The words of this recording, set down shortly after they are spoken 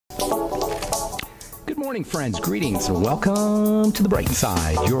Good morning, friends. Greetings and welcome to The Bright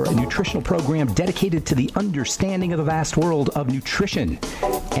Side, your nutritional program dedicated to the understanding of the vast world of nutrition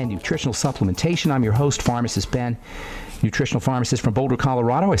and nutritional supplementation. I'm your host, Pharmacist Ben, nutritional pharmacist from Boulder,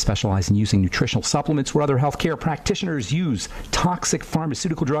 Colorado. I specialize in using nutritional supplements where other healthcare practitioners use toxic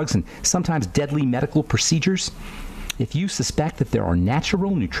pharmaceutical drugs and sometimes deadly medical procedures. If you suspect that there are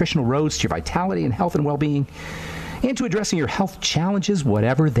natural nutritional roads to your vitality and health and well-being, and to addressing your health challenges,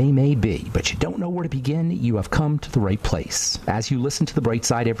 whatever they may be, but you don't know where to begin, you have come to the right place. As you listen to The Bright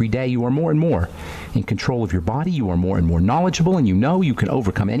Side every day, you are more and more in control of your body, you are more and more knowledgeable, and you know you can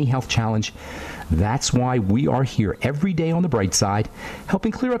overcome any health challenge. That's why we are here every day on The Bright Side,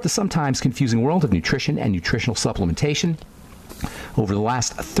 helping clear up the sometimes confusing world of nutrition and nutritional supplementation. Over the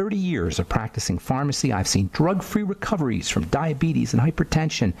last 30 years of practicing pharmacy, I've seen drug-free recoveries from diabetes and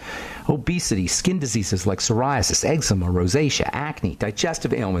hypertension, obesity, skin diseases like psoriasis, eczema, rosacea, acne,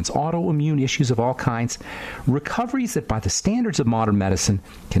 digestive ailments, autoimmune issues of all kinds. Recoveries that by the standards of modern medicine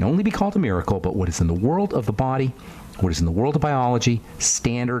can only be called a miracle, but what is in the world of the body, what is in the world of biology,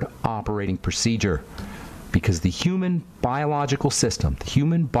 standard operating procedure. Because the human biological system, the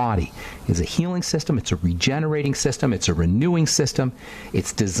human body, is a healing system, it's a regenerating system, it's a renewing system.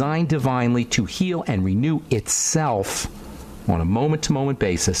 It's designed divinely to heal and renew itself on a moment-to-moment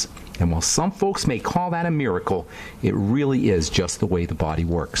basis. And while some folks may call that a miracle, it really is just the way the body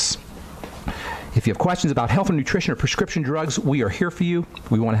works. If you have questions about health or nutrition or prescription drugs, we are here for you.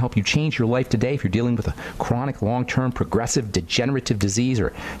 We want to help you change your life today. If you're dealing with a chronic, long-term, progressive, degenerative disease or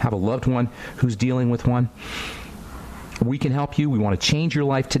have a loved one who's dealing with one, we can help you. We want to change your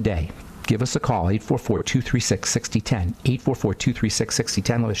life today. Give us a call, 844-236-6010,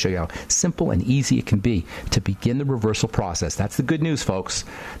 844-236-6010. Let us show you how simple and easy it can be to begin the reversal process. That's the good news, folks.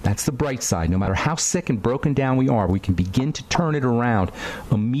 That's the bright side. No matter how sick and broken down we are, we can begin to turn it around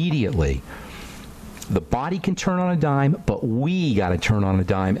immediately. The body can turn on a dime, but we got to turn on a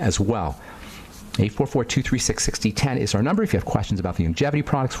dime as well. 844-236-6010 is our number if you have questions about the longevity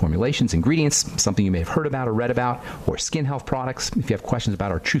products, formulations, ingredients, something you may have heard about or read about, or skin health products. If you have questions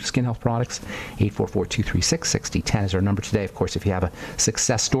about our Truth Skin Health products, 844-236-6010 is our number today. Of course, if you have a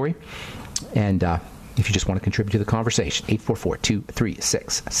success story and if you just want to contribute to the conversation,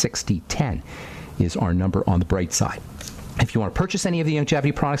 844-236-6010 is our number on the bright side. If you want to purchase any of the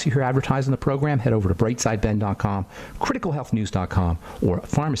longevity products you hear advertised in the program, head over to brightsideben.com, criticalhealthnews.com, or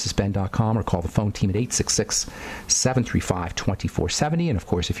pharmacistben.com, or call the phone team at 866-735-2470. And, of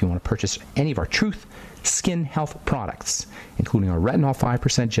course, if you want to purchase any of our Truth Skin Health products, including our Retinol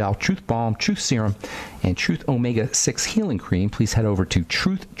 5% Gel, Truth Balm, Truth Serum, and Truth Omega-6 Healing Cream, please head over to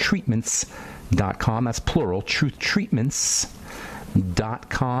truthtreatments.com. That's plural,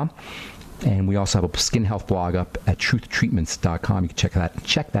 truthtreatments.com. And we also have a skin health blog up at truthtreatments.com. You can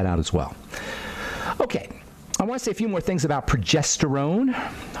check that out as well. Okay, I want to say a few more things about progesterone,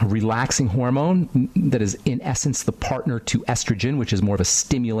 a relaxing hormone that is in essence the partner to estrogen, which is more of a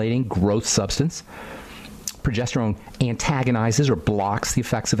stimulating growth substance. Progesterone antagonizes or blocks the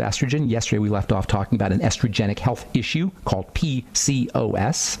effects of estrogen. Yesterday we left off talking about an estrogenic health issue called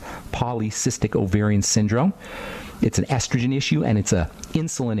PCOS, polycystic ovarian syndrome. It's an estrogen issue and it's an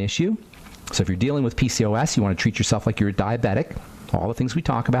insulin issue. So if you're dealing with PCOS, you want to treat yourself like you're a diabetic. All the things we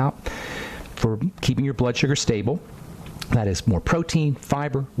talk about for keeping your blood sugar stable. That is more protein,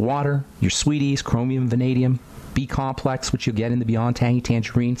 fiber, water, your sweeties, chromium, vanadium, B-complex, which you'll get in the Beyond Tangy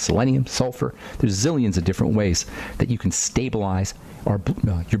Tangerine, selenium, sulfur. There's zillions of different ways that you can stabilize your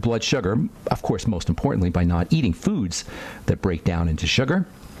blood sugar, of course, most importantly, by not eating foods that break down into sugar.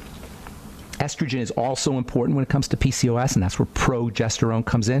 Estrogen is also important when it comes to PCOS, and that's where progesterone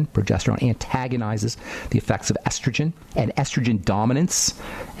comes in. Progesterone antagonizes the effects of estrogen and estrogen dominance.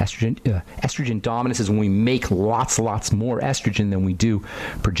 Estrogen dominance is when we make lots more estrogen than we do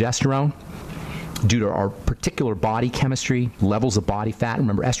progesterone due to our particular body chemistry, levels of body fat.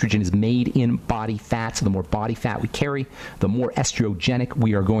 Remember, estrogen is made in body fat, so the more body fat we carry, the more estrogenic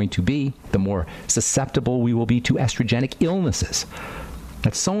we are going to be, the more susceptible we will be to estrogenic illnesses.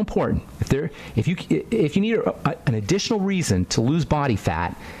 That's so important. If you need an additional reason to lose body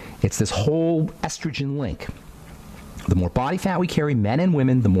fat, it's this whole estrogen link. The more body fat we carry, men and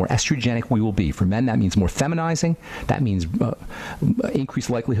women, the more estrogenic we will be. For men, that means more feminizing. That means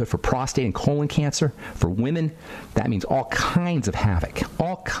increased likelihood for prostate and colon cancer. For women, that means all kinds of havoc.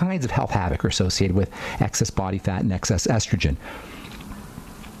 All kinds of health havoc are associated with excess body fat and excess estrogen.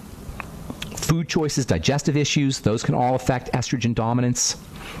 Food choices, digestive issues, those can all affect estrogen dominance.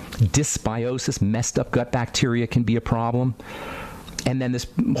 Dysbiosis, messed up gut bacteria can be a problem. And then this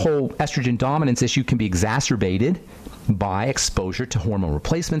whole estrogen dominance issue can be exacerbated by exposure to hormone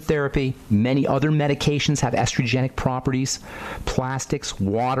replacement therapy. Many other medications have estrogenic properties. Plastics,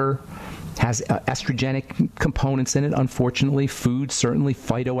 water has estrogenic components in it, unfortunately. Food, certainly.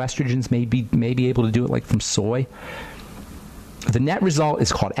 Phytoestrogens may be able to do it, like from soy. The net result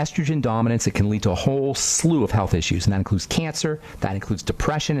is called estrogen dominance. It can lead to a whole slew of health issues, and that includes cancer, that includes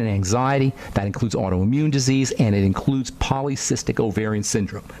depression and anxiety, that includes autoimmune disease, and it includes polycystic ovarian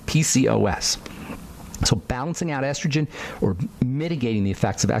syndrome, PCOS. So balancing out estrogen or mitigating the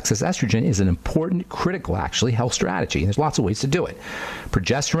effects of excess estrogen is an important, critical, actually, health strategy. And there's lots of ways to do it.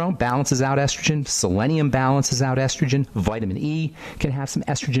 Progesterone balances out estrogen. Selenium balances out estrogen. Vitamin E can have some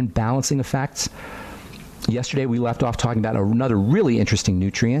estrogen balancing effects. Yesterday, we left off talking about another really interesting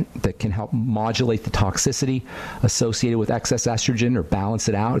nutrient that can help modulate the toxicity associated with excess estrogen or balance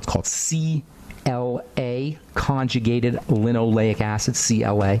it out. It's called CLA, conjugated linoleic acid,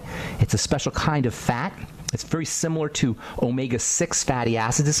 CLA. It's a special kind of fat. It's very similar to omega-6 fatty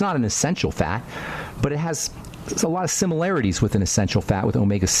acids. It's not an essential fat, but it has a lot of similarities with an essential fat, with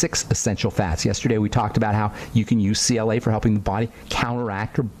omega-6 essential fats. Yesterday, we talked about how you can use CLA for helping the body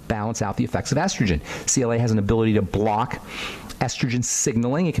counteract or balance out the effects of estrogen. CLA has an ability to block estrogen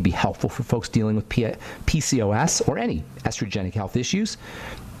signaling. It can be helpful for folks dealing with PCOS or any estrogenic health issues.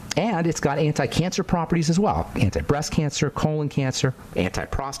 And it's got anti-cancer properties as well. Anti-breast cancer, colon cancer,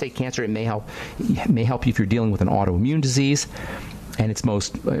 anti-prostate cancer. It may help you if you're dealing with an autoimmune disease. And its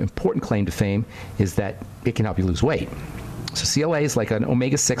most important claim to fame is that it can help you lose weight. So CLA is like an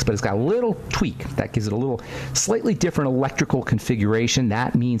omega-6, but it's got a little tweak that gives it a little slightly different electrical configuration.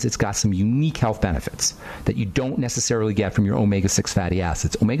 That means it's got some unique health benefits that you don't necessarily get from your omega-6 fatty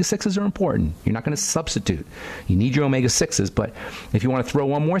acids. Omega-6s are important. You're not going to substitute. You need your omega-6s, but if you want to throw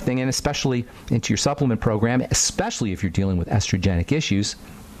one more thing in, especially into your supplement program, especially if you're dealing with estrogenic issues,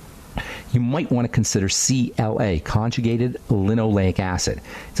 you might want to consider CLA, conjugated linoleic acid.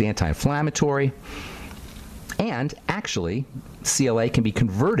 It's anti-inflammatory, and actually, CLA can be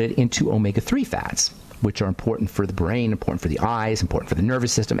converted into omega-3 fats, which are important for the brain, important for the eyes, important for the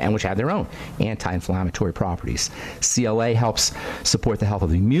nervous system, and which have their own anti-inflammatory properties. CLA helps support the health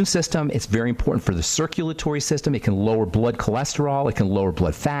of the immune system. It's very important for the circulatory system. It can lower blood cholesterol. It can lower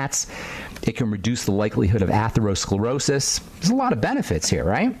blood fats. It can reduce the likelihood of atherosclerosis. There's a lot of benefits here,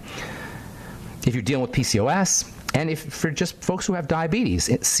 right? If you're dealing with PCOS, and if for just folks who have diabetes,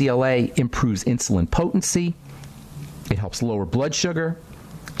 CLA improves insulin potency. It helps lower blood sugar.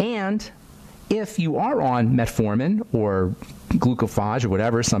 And if you are on metformin or glucophage or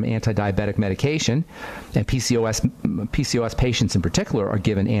whatever, some anti-diabetic medication, and PCOS patients in particular are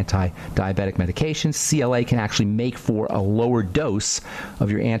given anti-diabetic medication, CLA can actually make for a lower dose of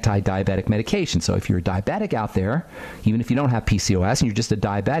your anti-diabetic medication. So if you're a diabetic out there, even if you don't have PCOS and you're just a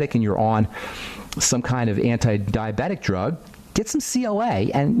diabetic and you're on some kind of anti-diabetic drug, get some CLA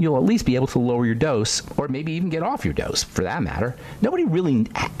and you'll at least be able to lower your dose, or maybe even get off your dose for that matter. Nobody really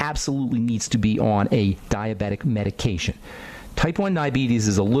absolutely needs to be on a diabetic medication. Type 1 diabetes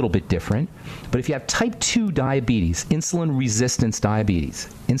is a little bit different, but if you have type 2 diabetes, insulin resistance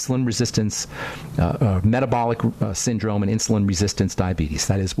diabetes, insulin resistance, metabolic syndrome and insulin resistance diabetes,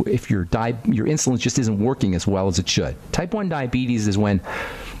 that is if your insulin just isn't working as well as it should. Type 1 diabetes is when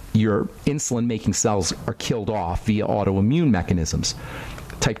your insulin-making cells are killed off via autoimmune mechanisms.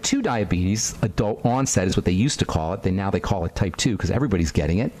 Type 2 diabetes, adult onset is what they used to call it. Now they call it type 2 because everybody's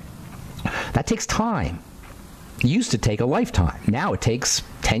getting it. That takes time. It used to take a lifetime. Now it takes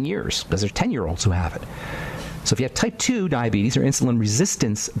 10 years because there's 10-year-olds who have it. So if you have type 2 diabetes or insulin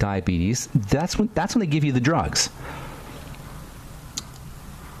resistance diabetes, that's when they give you the drugs.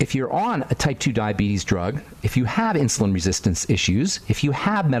 If you're on a type 2 diabetes drug, if you have insulin resistance issues, if you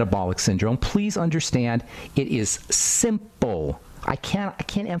have metabolic syndrome, please understand it is simple. I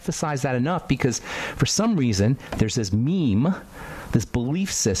can't emphasize that enough, because for some reason there's this meme, this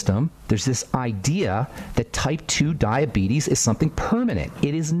belief system, there's this idea that type 2 diabetes is something permanent.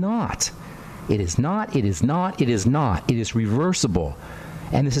 It is not. It is not. It is not. It is not. It is reversible.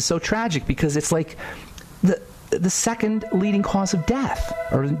 And this is so tragic because it's like the second leading cause of death,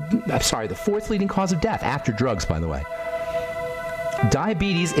 or I'm sorry, the fourth leading cause of death, after drugs, by the way.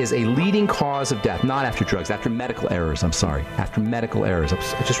 Diabetes is a leading cause of death, not after drugs, after medical errors, I'm sorry, after medical errors. I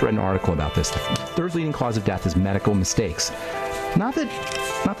just read an article about this. The third leading cause of death is medical mistakes. Not that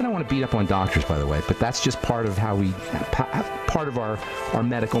I want to beat up on doctors, by the way, but that's just part of part of our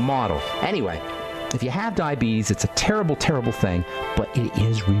medical model. Anyway, if you have diabetes, it's a terrible, terrible thing, but it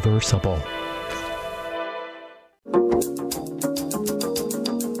is reversible.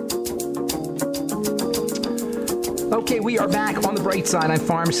 Okay, we are back on the bright side. I'm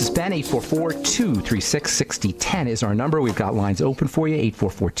Pharmacist Ben. 844-236-6010 is our number. We've got lines open for you,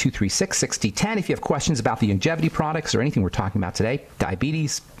 844-236-6010. If you have questions about the longevity products or anything we're talking about today,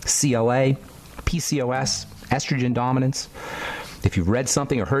 diabetes, CLA, PCOS, estrogen dominance. If you've read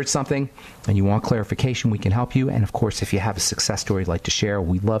something or heard something and you want clarification, we can help you. And, of course, if you have a success story you'd like to share,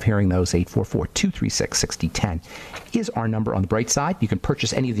 we love hearing those. 844-236-6010 is our number on the Bright Side. You can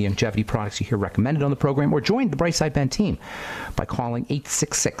purchase any of the longevity products you hear recommended on the program or join the Bright Side Ben team by calling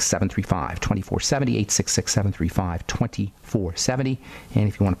 866-735-2470, 866-735-2470. And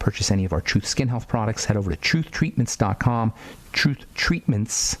if you want to purchase any of our Truth Skin Health products, head over to truthtreatments.com,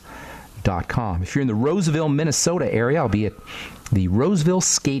 truthtreatments.com. If you're in the Roseville, Minnesota area, I'll be at the Roseville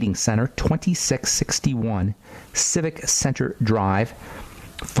Skating Center, 2661 Civic Center Drive,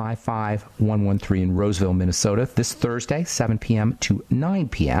 55113 in Roseville, Minnesota, this Thursday, 7 p.m. to 9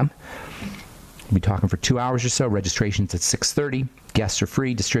 p.m. We'll be talking for 2 hours or so. Registration's at 6:30. Guests are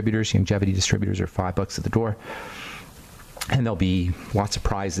free. Distributors, longevity distributors, are $5 at the door. And there'll be lots of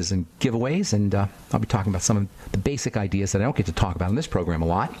prizes and giveaways, and I'll be talking about some of the basic ideas that I don't get to talk about in this program a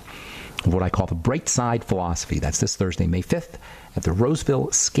lot, of what I call the Bright Side philosophy. That's this Thursday, May 5th, at the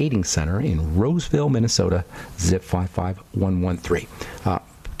Roseville Skating Center in Roseville, Minnesota, zip 55113.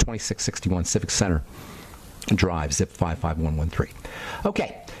 2661 Civic Center Drive, zip 55113.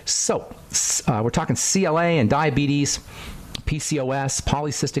 Okay, so we're talking CLA and diabetes, PCOS,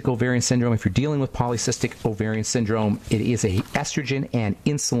 polycystic ovarian syndrome. If you're dealing with polycystic ovarian syndrome, it is a estrogen and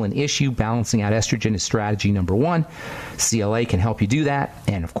insulin issue. Balancing out estrogen is strategy number one. CLA can help you do that.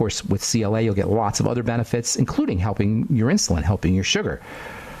 And, of course, with CLA, you'll get lots of other benefits, including helping your insulin, helping your sugar.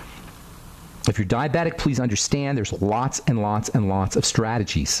 If you're diabetic, please understand there's lots and lots and lots of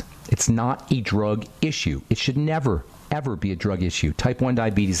strategies. It's not a drug issue. It should never, ever be a drug issue. Type 1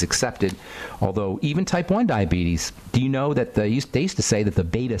 diabetes accepted, although even type 1 diabetes, do you know that they used to say that the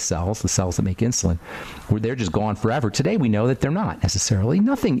beta cells, the cells that make insulin, they're just gone forever. Today we know that they're not necessarily.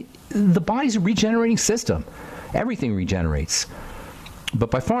 Nothing. The body's a regenerating system. Everything regenerates. But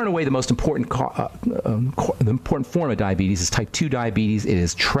by far and away, the most important important form of diabetes is type 2 diabetes. It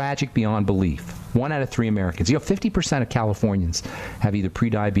is tragic beyond belief. 1 out of 3 Americans. 50% of Californians have either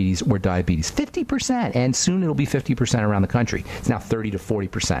prediabetes or diabetes. 50%. And soon it'll be 50% around the country. It's now 30 to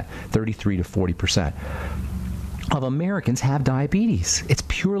 40%, 33 to 40% of Americans have diabetes. It's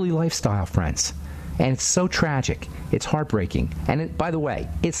purely lifestyle, friends. And it's so tragic. It's heartbreaking. And by the way,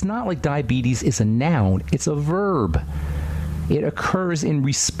 it's not like diabetes is a noun. It's a verb. It occurs in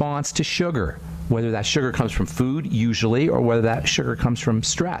response to sugar, whether that sugar comes from food, usually, or whether that sugar comes from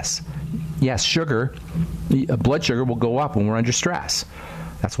stress. Yes, sugar, blood sugar will go up when we're under stress.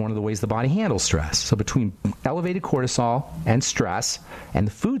 That's one of the ways the body handles stress. So between elevated cortisol and stress and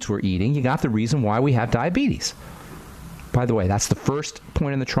the foods we're eating, you got the reason why we have diabetes. By the way, that's the first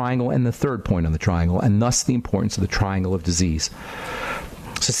point in the triangle and the third point on the triangle, and thus the importance of the triangle of disease.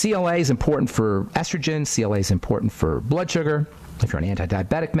 So CLA is important for estrogen. CLA is important for blood sugar. If you're on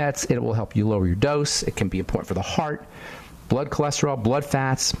anti-diabetic meds, it will help you lower your dose. It can be important for the heart, blood cholesterol, blood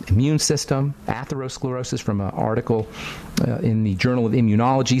fats, immune system, atherosclerosis from an article in the Journal of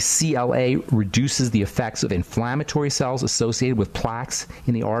Immunology. CLA reduces the effects of inflammatory cells associated with plaques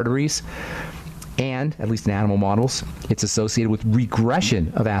in the arteries. And, at least in animal models, it's associated with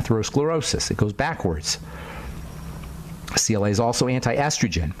regression of atherosclerosis. It goes backwards. CLA is also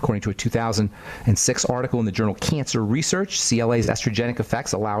anti-estrogen. According to a 2006 article in the journal Cancer Research, CLA's estrogenic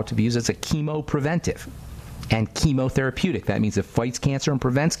effects allow it to be used as a chemopreventive and chemotherapeutic. That means it fights cancer and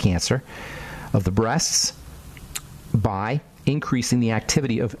prevents cancer of the breasts by increasing the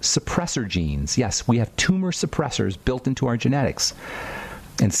activity of suppressor genes. Yes, we have tumor suppressors built into our genetics,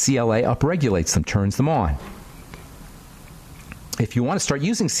 and CLA upregulates them, turns them on. If you want to start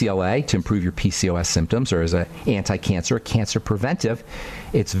using CLA to improve your PCOS symptoms or as an anti-cancer, cancer preventive,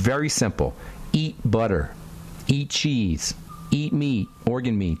 it's very simple. Eat butter, eat cheese, eat meat,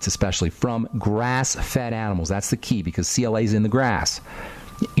 organ meats especially, from grass-fed animals. That's the key because CLA is in the grass.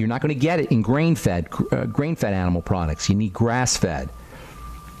 You're not going to get it in grain-fed animal products. You need grass-fed.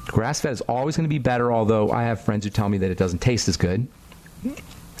 Grass-fed is always going to be better, although I have friends who tell me that it doesn't taste as good.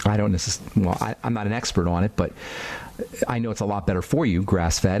 I don't necessarily, well, I'm not an expert on it, but I know it's a lot better for you,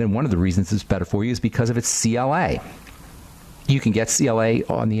 grass-fed, and one of the reasons it's better for you is because of its CLA. You can get CLA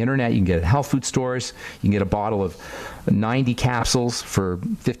on the internet. You can get it at health food stores. You can get a bottle of 90 capsules for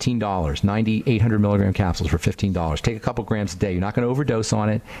 $15, 90 800 milligram capsules for $15. Take a couple grams a day. You're not going to overdose on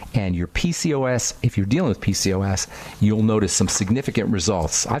it. And your PCOS, if you're dealing with PCOS, you'll notice some significant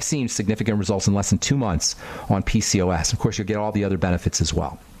results. I've seen significant results in less than 2 months on PCOS. Of course, you'll get all the other benefits as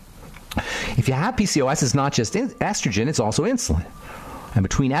well. If you have PCOS, it's not just estrogen, it's also insulin. And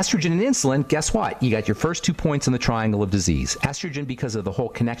between estrogen and insulin, guess what? You got your first 2 points in the triangle of disease. Estrogen because of the whole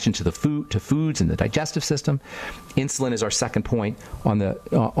connection to the foods and the digestive system. Insulin is our second point on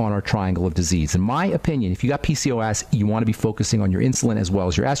our triangle of disease. In my opinion, if you got PCOS, you want to be focusing on your insulin as well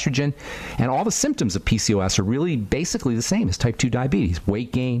as your estrogen. And all the symptoms of PCOS are really basically the same as type 2 diabetes.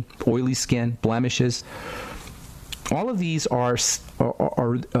 Weight gain, oily skin, blemishes. All of these are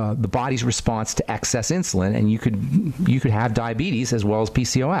the body's response to excess insulin, and you could have diabetes as well as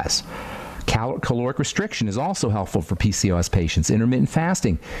PCOS. Caloric restriction is also helpful for PCOS patients. Intermittent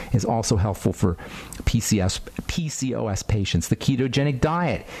fasting is also helpful for PCOS patients. The ketogenic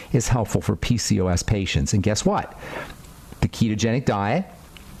diet is helpful for PCOS patients. And guess what? The ketogenic diet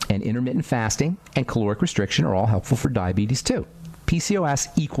and intermittent fasting and caloric restriction are all helpful for diabetes too. PCOS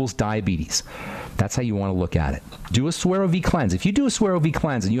equals diabetes. That's how you want to look at it. Do a Suero V cleanse. If you do a Suero V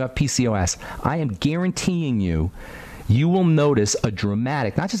cleanse and you have PCOS, I am guaranteeing you will notice a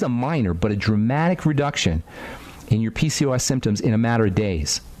dramatic, not just a minor, but a dramatic reduction in your PCOS symptoms in a matter of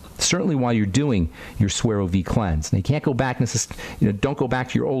days. Certainly while you're doing your Suero V cleanse. Now, you can't go back, don't go back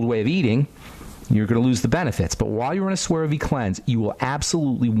to your old way of eating. You're going to lose the benefits. But while you're on a Suero V cleanse, you will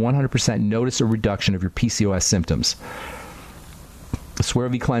absolutely 100% notice a reduction of your PCOS symptoms. The Suero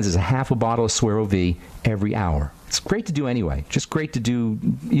V cleanse is a half a bottle of Suero V every hour. It's great to do anyway. Just great to do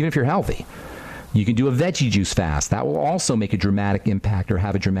even if you're healthy. You can do a veggie juice fast. That will also make a dramatic impact or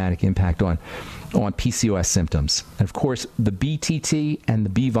have a dramatic impact on PCOS symptoms. And of course, the BTT and the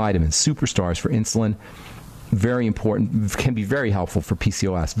B vitamins, superstars for insulin, very important, can be very helpful for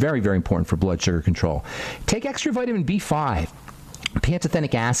PCOS. Very, very important for blood sugar control. Take extra vitamin B5,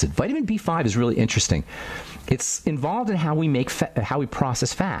 pantothenic acid. Vitamin B5 is really interesting. It's involved in how we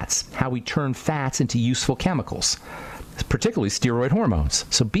process fats, how we turn fats into useful chemicals, particularly steroid hormones.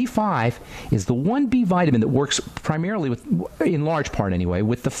 So B5 is the one B vitamin that works primarily in large part anyway,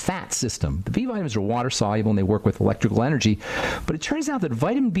 with the fat system. The B vitamins are water soluble and they work with electrical energy, but it turns out that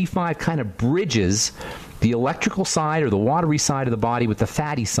vitamin B5 kind of bridges the electrical side or the watery side of the body with the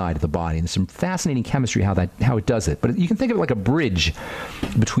fatty side of the body. And there's some fascinating chemistry how it does it. But you can think of it like a bridge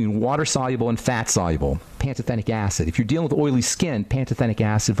between water soluble and fat soluble. Pantothenic acid. If you're dealing with oily skin, pantothenic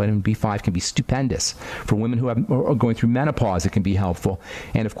acid, vitamin B5 can be stupendous. For women who are going through menopause, it can be helpful.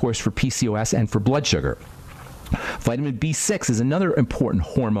 And of course for PCOS and for blood sugar. Vitamin B6 is another important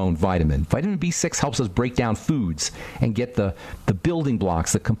hormone vitamin. Vitamin B6 helps us break down foods and get the building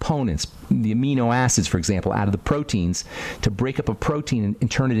blocks, the components, the amino acids, for example, out of the proteins. To break up a protein and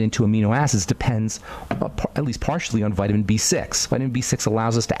turn it into amino acids depends at least partially on vitamin B6. Vitamin B6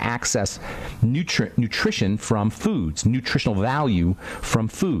 allows us to access nutrition from foods, nutritional value from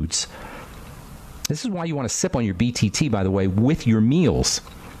foods. This is why you want to sip on your BTT, by the way, with your meals.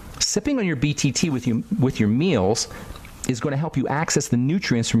 Sipping on your BTT with your meals is going to help you access the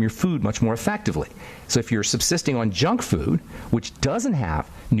nutrients from your food much more effectively. So if you're subsisting on junk food, which doesn't have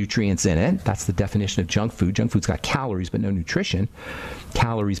nutrients in it, that's the definition of junk food. Junk food's got calories but no nutrition.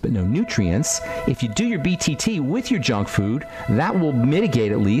 Calories but no nutrients. If you do your BTT with your junk food, that will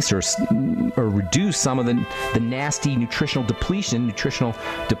mitigate at least or reduce some of the nasty nutritional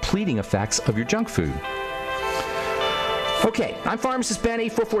depleting effects of your junk food. Okay, I'm Pharmacist Ben.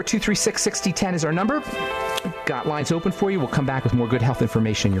 844-236-6010 is our number. Got lines open for you. We'll come back with more good health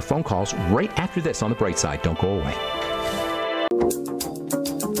information in your phone calls right after this on The Bright Side. Don't go away.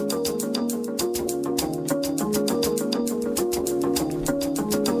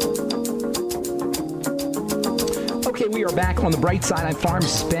 Okay, we are back on The Bright Side. I'm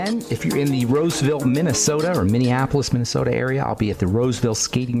Pharmacist Ben. If you're in the Roseville, Minnesota, or Minneapolis, Minnesota area, I'll be at the Roseville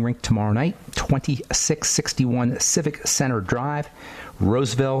Skating Rink tomorrow night, 2661 Civic Center Drive,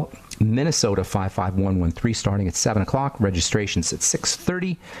 Roseville, Minnesota, 55113, starting at 7 o'clock. Registration's at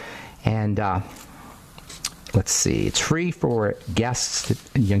 6:30. And let's see, it's free for guests.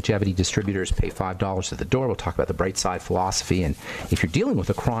 Longevity distributors pay $5 at the door. We'll talk about the Bright Side philosophy. And if you're dealing with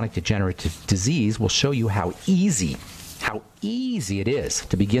a chronic degenerative disease, we'll show you how easy it is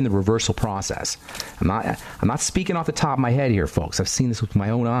to begin the reversal process. I'm not speaking off the top of my head here, folks. I've seen this with my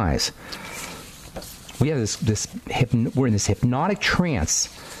own eyes. We have we're in this hypnotic trance,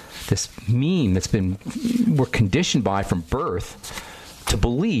 this meme we're conditioned by from birth to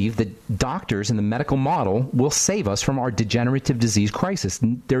believe that doctors in the medical model will save us from our degenerative disease crisis.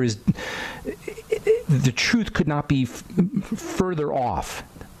 The truth could not be further off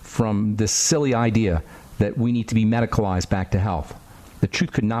from this silly idea that we need to be medicalized back to health. The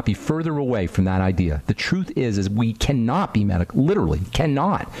truth could not be further away from that idea. The truth is we cannot be literally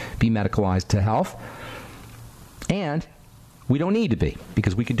cannot be medicalized to health. And We don't need to be,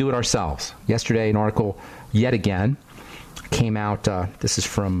 because we can do it ourselves. Yesterday, an article, yet again, came out. This is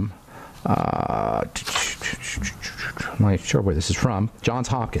from, I'm not sure where this is from, Johns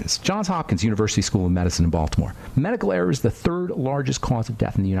Hopkins University School of Medicine in Baltimore. Medical error is the third largest cause of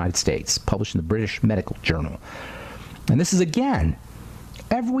death in the United States, published in the British Medical Journal. And this is, again,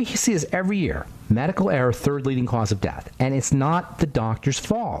 we see this every year. Medical error, third leading cause of death. And it's not the doctor's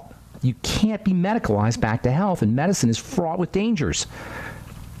fault. You can't be medicalized back to health, and medicine is fraught with dangers.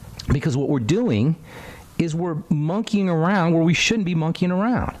 Because what we're doing is we're monkeying around where we shouldn't be monkeying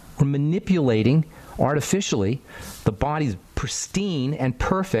around. We're manipulating artificially the body's pristine and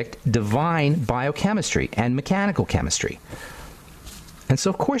perfect divine biochemistry and mechanical chemistry. And so,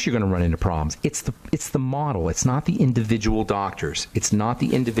 of course, you're going to run into problems. It's the model. It's not the individual doctors. It's not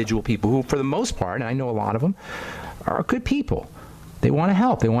the individual people who, for the most part, and I know a lot of them, are good people. They want to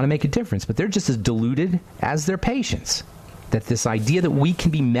help. They want to make a difference. But they're just as deluded as their patients. That this idea that we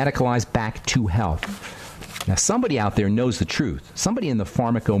can be medicalized back to health. Now, somebody out there knows the truth. Somebody in the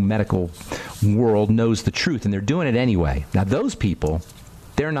pharmaco-medical world knows the truth, and they're doing it anyway. Now, those people,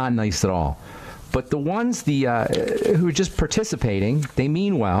 they're not nice at all. But the ones who are just participating, they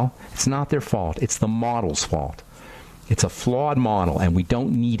mean well. It's not their fault. It's the model's fault. It's a flawed model, and we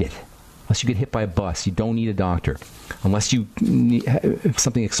don't need it. Unless you get hit by a bus, you don't need a doctor. Unless if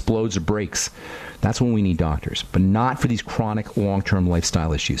something explodes or breaks, that's when we need doctors. But not for these chronic, long-term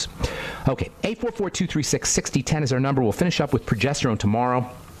lifestyle issues. Okay, 844-236-6010 is our number. We'll finish up with progesterone tomorrow,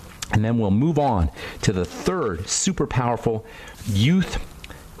 and then we'll move on to the third super powerful youth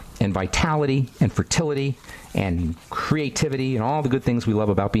and vitality and fertility and creativity and all the good things we love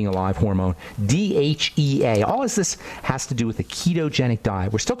about being alive hormone, DHEA. All of this has to do with the ketogenic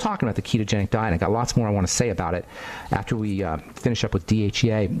diet. We're still talking about the ketogenic diet. I got lots more I want to say about it after we finish up with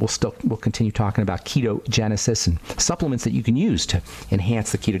DHEA. We'll continue talking about ketogenesis and supplements that you can use to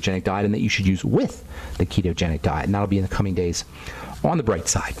enhance the ketogenic diet and that you should use with the ketogenic diet. And that'll be in the coming days on the bright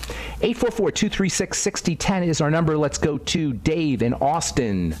side. 844-236-6010 is our number. Let's go to Dave in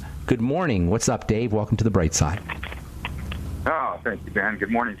Austin. Good morning. What's up, Dave? Welcome to the bright side. Oh, thank you, Ben. Good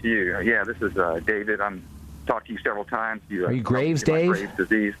morning to you. Yeah, this is David. I'm talked to you several times. Are you Graves, Dave? Graves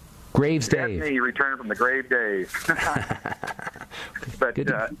disease. Graves, Dave. That's me, returning from the grave days. But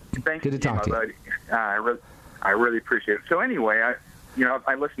thank good to talk to you. I really appreciate it. So anyway,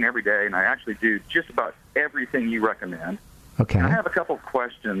 I listen every day, and I actually do just about everything you recommend. Okay. And I have a couple of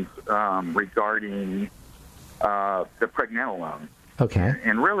questions regarding the pregnenolone. Okay.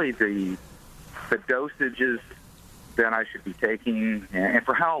 And really the dosages that I should be taking and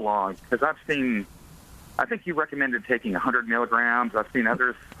for how long. Because I think you recommended taking 100 milligrams. I've seen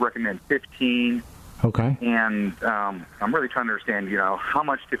others recommend 15. Okay. And I'm really trying to understand, how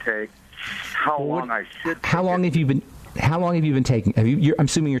much to take, how long I should take How long have you been taking? I'm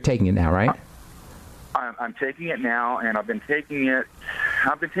assuming you're taking it now, right? I'm taking it now, and I've been taking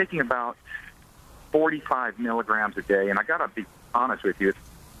about 45 milligrams a day, and I got to be honest with you,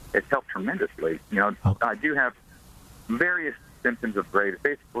 it's helped tremendously. Okay. I do have various symptoms of Graves,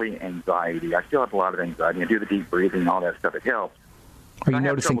 basically anxiety. I still have a lot of anxiety. I do the deep breathing and all that stuff. It helps. Are you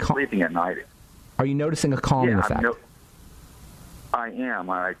noticing sleeping at night? Are you noticing a calming effect? I am.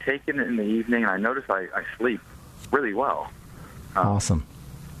 I take it in the evening, and I notice I sleep really well. Awesome.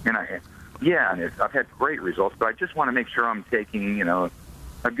 And I've had great results, but I just want to make sure I'm taking,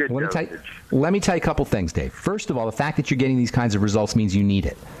 a good dosage. Let me tell you a couple things, Dave. First of all, the fact that you're getting these kinds of results means you need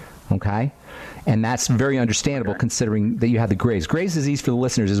it, okay? And that's very understandable considering that you have the Graves. Graves' disease, for the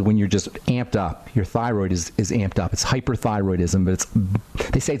listeners, is when you're just amped up. Your thyroid is amped up. It's hyperthyroidism, but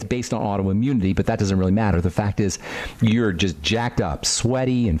they say it's based on autoimmunity, but that doesn't really matter. The fact is you're just jacked up,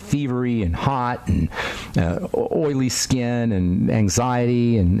 sweaty and fevery and hot and oily skin and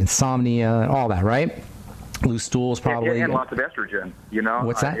anxiety and insomnia and all that, right? Loose stools, probably. And lots of estrogen,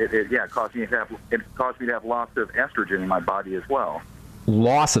 What's that? It caused me to have lots of estrogen in my body as well.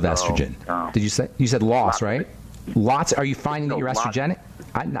 Loss of estrogen. Did you say? You said loss, right? Lots. Are you finding that you're estrogenic?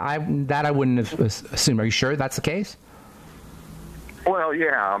 I wouldn't have assumed. Are you sure that's the case? Well,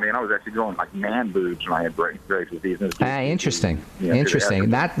 yeah. I mean, I was actually growing like man boobs when I had Graves' disease. Interesting. Interesting.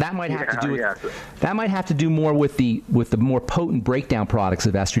 That might have to do with that might have to do more with the more potent breakdown products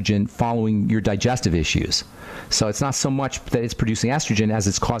of estrogen following your digestive issues. So it's not so much that it's producing estrogen as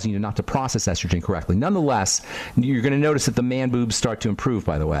it's causing you not to process estrogen correctly. Nonetheless, you're going to notice that the man boobs start to improve.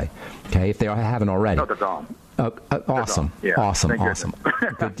 By the way, okay, if they haven't already. No, they're gone. Awesome. Yeah, Awesome.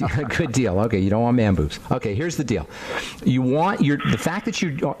 Good deal. Okay, you don't want man boobs. Okay, here's the deal. The fact that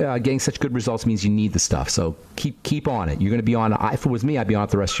you're getting such good results means you need the stuff. So keep on it. You're going to be on. If it was me, I'd be on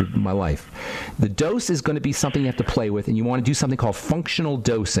it the rest of my life. The dose is going to be something you have to play with, and you want to do something called functional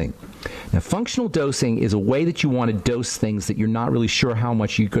dosing. Now, functional dosing is a way that you want to dose things that you're not really sure how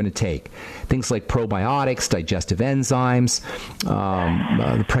much you're going to take. Things like probiotics, digestive enzymes,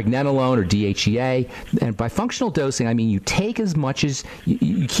 pregnenolone or DHEA. And by functional dosing, I mean you take as much as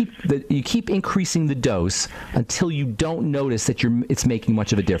you keep increasing the dose until you don't notice that it's making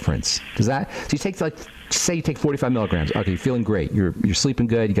much of a difference. So you take say you take 45 milligrams. Okay, you're feeling great. You're sleeping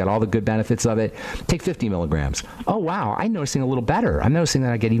good. You got all the good benefits of it. Take 50 milligrams. Oh, wow, I'm noticing a little better. I'm noticing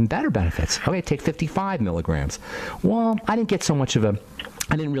that I get even better benefits. Okay, take 55 milligrams. Well, I didn't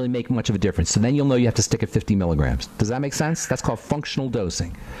really make much of a difference. So then you'll know you have to stick at 50 milligrams. Does that make sense? That's called functional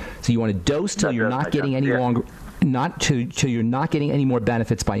dosing. So you want to dose till you're not getting any longer. Till you're not getting any more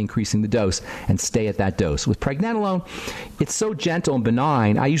benefits by increasing the dose, and stay at that dose. With pregnenolone, it's so gentle and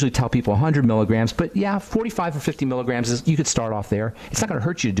benign. I usually tell people 100 milligrams, but yeah, 45 or 50 milligrams, you could start off there. It's not going to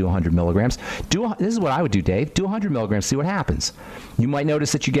hurt you to do 100 milligrams. This is what I would do, Dave. Do 100 milligrams, see what happens. You might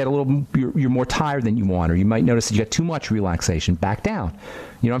notice that you get you're more tired than you want, or you might notice that you get too much relaxation. Back down.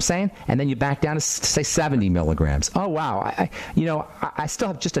 You know what I'm saying? And then you back down to, say, 70 milligrams. Oh, wow. I still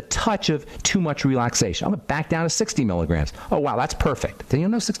have just a touch of too much relaxation. I'm going to back down to 60 milligrams. Oh, wow, that's perfect. Then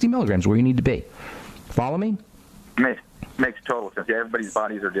you'll know 60 milligrams where you need to be. Follow me? Makes total sense. Yeah, everybody's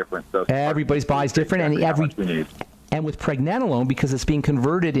bodies are different. So everybody's body's different, and with pregnenolone, because it's being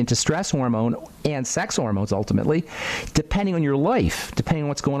converted into stress hormone and sex hormones ultimately, depending on your life, depending on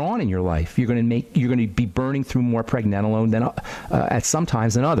what's going on in your life, you're going to be burning through more pregnenolone than at some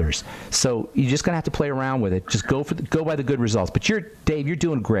times than others. So you're just going to have to play around with it. Just go by the good results. But Dave, you're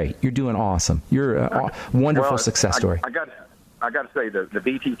doing great. You're doing awesome. You're a wonderful success story. I got to say the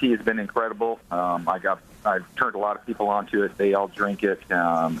BTT has been incredible. I've turned a lot of people onto it. They all drink it.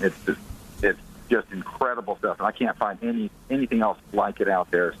 It's just incredible stuff, and I can't find anything else like it out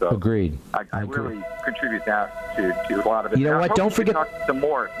there. So agreed. I really contribute that to a lot of it. You know what? Don't forget talk some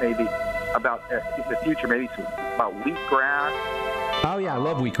more maybe about the future, maybe about wheatgrass. Oh yeah, I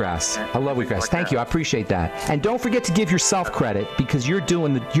love wheatgrass. Thank you. I appreciate that. And don't forget to give yourself credit, because you're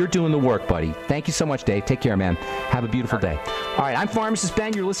doing the work, buddy. Thank you so much, Dave. Take care, man. Have a beautiful day. All right, I'm Pharmacist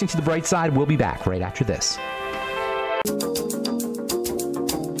Ben. You're listening to The Bright Side. We'll be back right after this.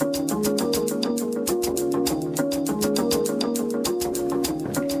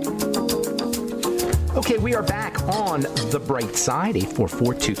 Okay, we are back on The Bright Side.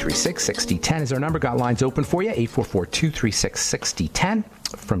 844-236-6010 is our number. Got lines open for you. 844-236-6010.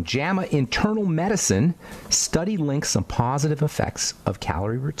 From JAMA Internal Medicine, study links some positive effects of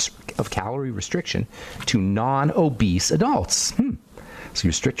calorie restriction to non-obese adults. So you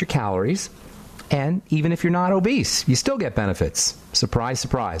restrict your calories, and even if you're not obese, you still get benefits. Surprise,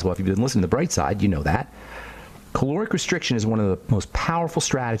 surprise. Well, if you've been listening to The Bright Side, you know that. Caloric restriction is one of the most powerful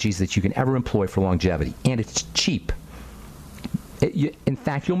strategies that you can ever employ for longevity, and it's cheap. In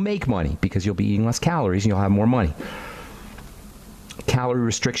fact, you'll make money because you'll be eating less calories and you'll have more money. Calorie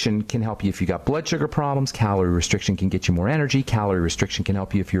restriction can help you if you got blood sugar problems. Calorie restriction can get you more energy. Calorie restriction can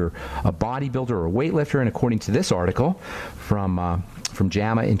help you if you're a bodybuilder or a weightlifter. And according to this article from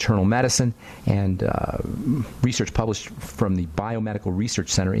JAMA Internal Medicine and research published from the Biomedical Research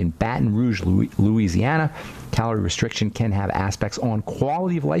Center in Baton Rouge, Louisiana, calorie restriction can have aspects on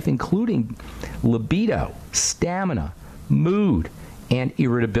quality of life, including libido, stamina, mood, and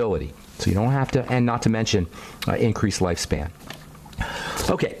irritability. So you don't have to, and not to mention increased lifespan.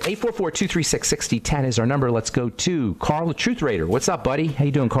 Okay, 844-236-6010 is our number. Let's go to Carl, the Truth Raider. What's up, buddy? How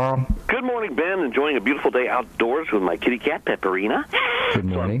you doing, Carl? Good morning, Ben. Enjoying a beautiful day outdoors with my kitty cat, Pepperina. Good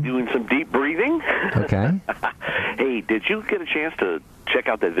morning. So I'm doing some deep breathing. Okay. Hey, did you get a chance to check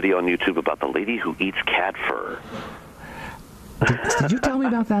out that video on YouTube about the lady who eats cat fur? Did you tell me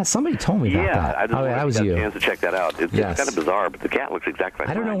about that? Somebody told me about that. I just that was you. Got a chance to check that out. It's kind of bizarre, but the cat looks exactly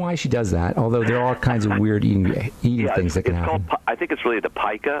like I don't know why she does that, although there are all kinds of weird eating things that can happen. I think it's related to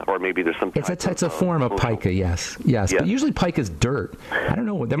pica, or maybe there's some It's a form of pica, yes. But usually pica's dirt. I don't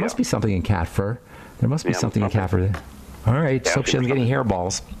know. There must be something in cat fur. There must be something in cat fur. All right, so hope she doesn't get any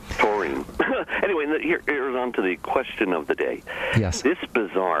hairballs. Taurine. Anyway, here's on to the question of the day. Yes. This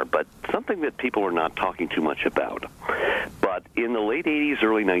bizarre, but something that people are not talking too much about. But in the late 80s,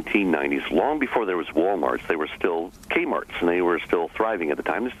 early 1990s, long before there was Walmarts, they were still Kmarts, and they were still thriving at the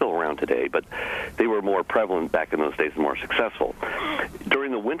time. They're still around today, but they were more prevalent back in those days and more successful.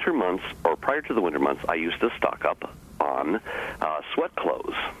 During the winter months, or prior to the winter months, I used to stock up on sweat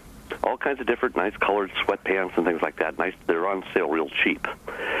clothes. all kinds of different nice colored sweatpants and things like that. Nice, they're on sale real cheap.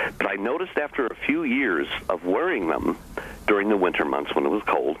 But I noticed after a few years of wearing them during the winter months when it was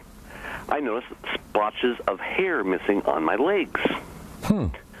cold, I noticed splotches of hair missing on my legs.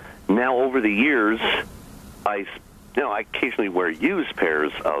 Now, over the years, I occasionally wear used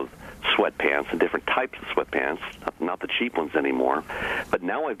pairs of sweatpants and different types of sweatpants, not the cheap ones anymore. But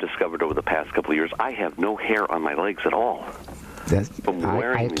now I've discovered over the past couple of years, I have no hair on my legs at all.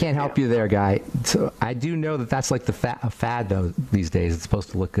 I can't help you there, guy. So I do know that's like a fad though these days. It's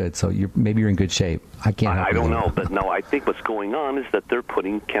supposed to look good, so maybe you're in good shape. I can't help you. I don't know, but no, I think what's going on is that they're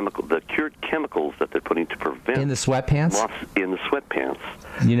putting the cured chemicals that they're putting to prevent in the sweatpants. Loss in the sweatpants.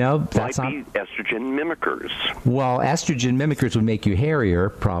 You know, that's might be estrogen mimickers. Well, estrogen mimickers would make you hairier,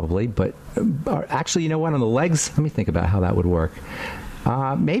 probably, but actually, you know what? On the legs, let me think about how that would work.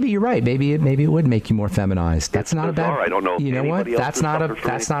 Maybe you're right. Maybe it would make you more feminized. That's not a bad. I don't know. You know what? That's not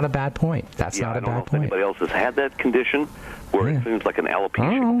a bad point. That's not a bad point. Anybody else has had that condition where it seems like an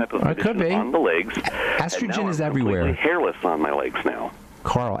alopecia type of condition on the legs? Estrogen is everywhere. I'm hairless on my legs now.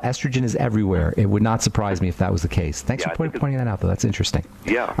 Carl, estrogen is everywhere. It would not surprise me if that was the case. Thanks for pointing that out, though. That's interesting.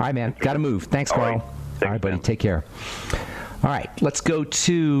 Yeah. All right, man. Got to move. Thanks, Carl. All right, buddy. Take care. All right. Let's go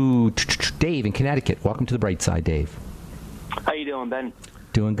to Dave in Connecticut. Welcome to the bright side, Dave. How you doing, Ben?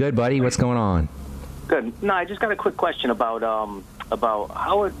 Doing good, buddy. What's going on? Good. No, I just got a quick question about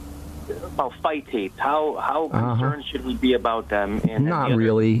phytates. How concerned should we be about them? And not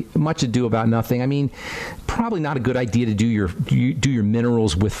really. Much ado about nothing. I mean, probably not a good idea to do your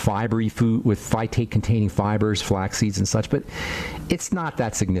minerals with fibery food, with phytate-containing fibers, flax seeds and such. But it's not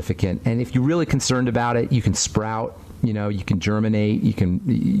that significant. And if you're really concerned about it, you can sprout. You know, you can germinate. You can.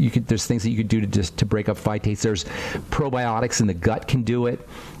 There's things that you could do to break up phytates. There's probiotics in the gut can do it.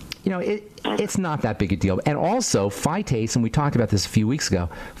 You know, it's not that big a deal. And also, phytates, and we talked about this a few weeks ago,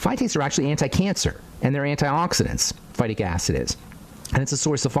 phytates are actually anti-cancer, and they're antioxidants, phytic acid is. And it's a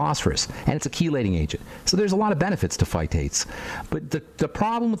source of phosphorus, and it's a chelating agent. So there's a lot of benefits to phytates. But the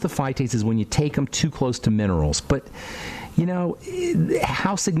problem with the phytates is when you take them too close to minerals. But you know,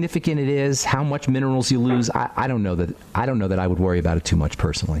 how significant it is, how much minerals you lose, I don't know that I would worry about it too much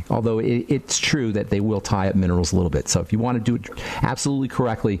personally. Although it's true that they will tie up minerals a little bit. So if you want to do it absolutely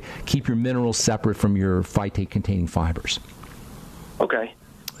correctly, keep your minerals separate from your phytate-containing fibers. Okay.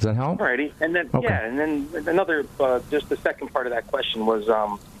 Does that help? Alrighty. And then and then another just the second part of that question was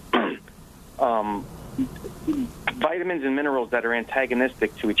vitamins and minerals that are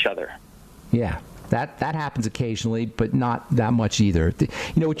antagonistic to each other. Yeah. That happens occasionally, but not that much either. You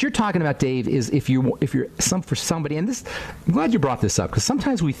know what you're talking about, Dave, is if you're for somebody, and this, I'm glad you brought this up because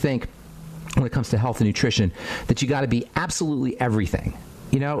sometimes we think when it comes to health and nutrition that you got to be absolutely everything.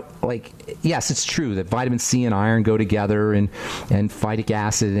 You know, like, yes, it's true that vitamin C and iron go together, and phytic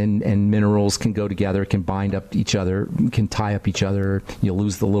acid and minerals can go together, can bind up each other, can tie up each other. You'll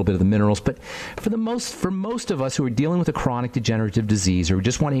lose a little bit of the minerals. But for most of us who are dealing with a chronic degenerative disease, or who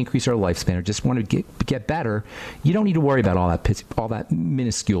just want to increase our lifespan, or just want to get better, you don't need to worry about all that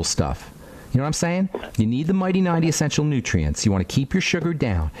minuscule stuff. You know what I'm saying? You need the Mighty 90 essential nutrients. You want to keep your sugar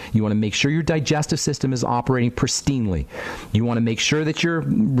down. You want to make sure your digestive system is operating pristinely. You want to make sure that you're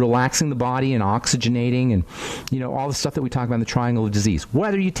relaxing the body and oxygenating and, you know, all the stuff that we talk about in the triangle of disease.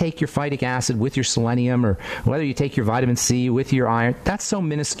 Whether you take your phytic acid with your selenium or whether you take your vitamin C with your iron, that's so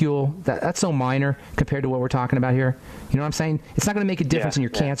minuscule, that's so minor compared to what we're talking about here. You know what I'm saying? It's not going to make a difference in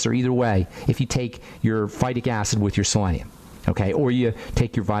your cancer either way if you take your phytic acid with your selenium. Okay, or you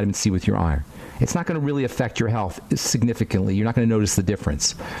take your vitamin C with your iron. It's not going to really affect your health significantly. You're not going to notice the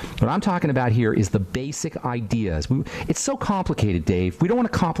difference. What I'm talking about here is the basic ideas. It's so complicated, Dave. We don't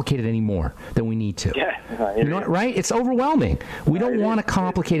want to complicate it any more than we need to. Yeah, you know what, right? It's overwhelming. We don't want to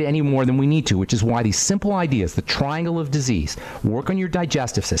complicate it any more than we need to, which is why these simple ideas, the triangle of disease, work on your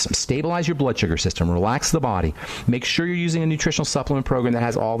digestive system, stabilize your blood sugar system, relax the body, make sure you're using a nutritional supplement program that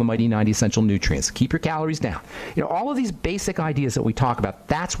has all the Mighty 90 essential nutrients, keep your calories down. You know, all of these basic ideas that we talk about,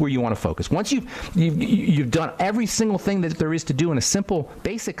 that's where you want to focus. Once you've done every single thing that there is to do in a simple,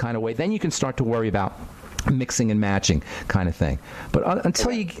 basic kind of way, then you can start to worry about mixing and matching kind of thing. But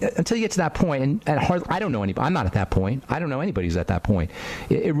until you get to that point, and I don't know anybody. I'm not at that point. I don't know anybody who's at that point.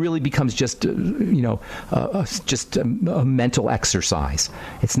 It really becomes just just a mental exercise.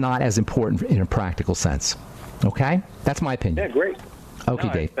 It's not as important in a practical sense. Okay, that's my opinion. Yeah, great. Okay,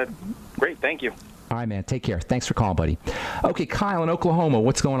 Dave. That's great. Thank you. All right, man. Take care. Thanks for calling, buddy. Okay, Kyle in Oklahoma.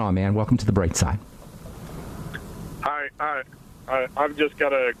 What's going on, man? Welcome to the bright side. Hi. I've just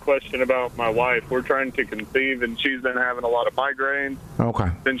got a question about my wife. We're trying to conceive, and she's been having a lot of migraines. Okay.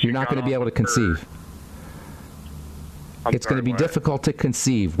 You're not going to be able to conceive. It's going to be difficult to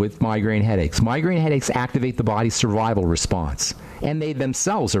conceive with migraine headaches. Migraine headaches activate the body's survival response, and they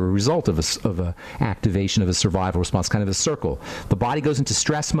themselves are a result of a activation of a survival response, kind of a circle. The body goes into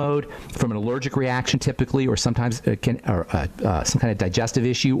stress mode from an allergic reaction, typically, or sometimes some kind of digestive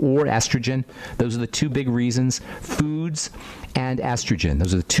issue, or estrogen. Those are the two big reasons. Foods and estrogen.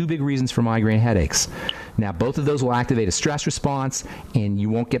 Those are the two big reasons for migraine headaches. Now, both of those will activate a stress response, and you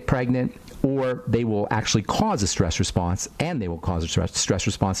won't get pregnant, or they will actually cause a stress response, and they will cause a stress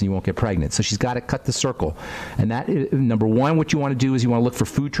response, and you won't get pregnant. So she's got to cut the circle. And that is, number one, what you want to do is you want to look for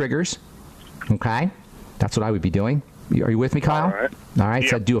food triggers. Okay? That's what I would be doing. Are you with me, Kyle? All right. Yep.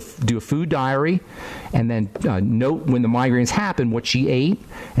 So do a food diary, and then note when the migraines happen what she ate,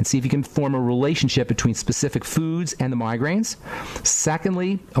 and see if you can form a relationship between specific foods and the migraines.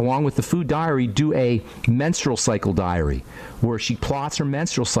 Secondly, along with the food diary, do a menstrual cycle diary, where she plots her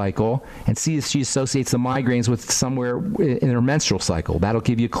menstrual cycle and sees if she associates the migraines with somewhere in her menstrual cycle. That'll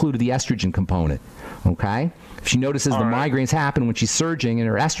give you a clue to the estrogen component. Okay? If she notices the migraines happen when she's surging in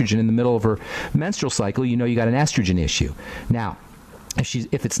her estrogen in the middle of her menstrual cycle, you know you got an estrogen issue. Now,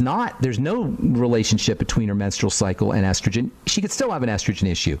 if it's not, there's no relationship between her menstrual cycle and estrogen, she could still have an estrogen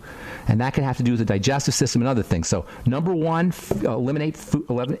issue. And that could have to do with the digestive system and other things. So, number one,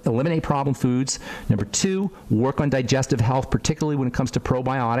 eliminate problem foods. Number two, work on digestive health, particularly when it comes to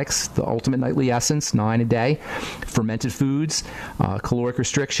probiotics, the ultimate nightly essence, 9 a day, fermented foods, caloric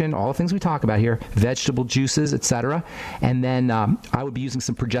restriction, all the things we talk about here, vegetable juices, etc. And then I would be using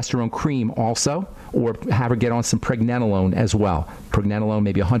some progesterone cream also, or have her get on some pregnenolone as well. Pregnenolone,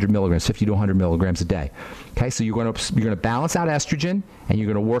 maybe 100 milligrams, 50 to 100 milligrams a day. Okay, so you're going to balance out estrogen, and you're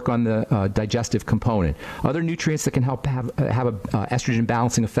going to work on the digestive component. Other nutrients that can help have a estrogen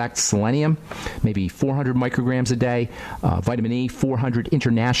balancing effect: selenium, maybe 400 micrograms a day. Vitamin E, 400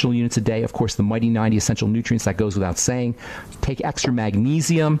 international units a day. Of course, the mighty 90 essential nutrients, that goes without saying. Take extra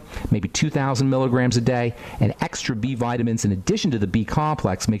magnesium, maybe 2,000 milligrams a day, and extra B vitamins in addition to the B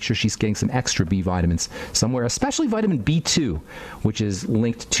complex. Make sure she's getting some extra B vitamins somewhere, especially vitamin B2, which is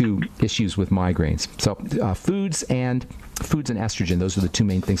linked to issues with migraines. So foods and estrogen, those are the two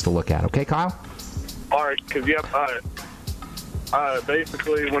main things to look at. Okay, Kyle? All right, because,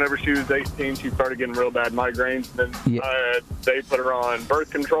 basically, whenever she was 18, she started getting real bad migraines. Then they put her on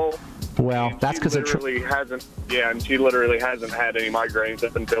birth control. Well, that's because and she literally hasn't had any migraines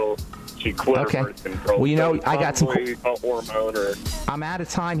up until she quit her birth control. Well, you know, I got some a hormone or. I'm out of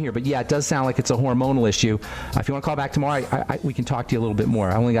time here, but yeah, it does sound like it's a hormonal issue. If you want to call back tomorrow, we can talk to you a little bit more.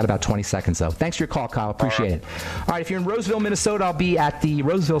 I only got about 20 seconds, though. Thanks for your call, Kyle. Appreciate it. All right, if you're in Roseville, Minnesota, I'll be at the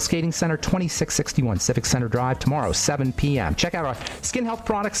Roseville Skating Center, 2661 Civic Center Drive, tomorrow, 7 p.m. Check out our skin health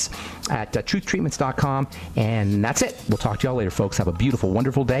products at truthtreatments.com, and that's it. We'll talk to y'all later, folks. Have a beautiful,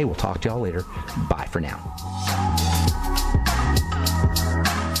 wonderful day. We'll talk to y'all later. Bye for now.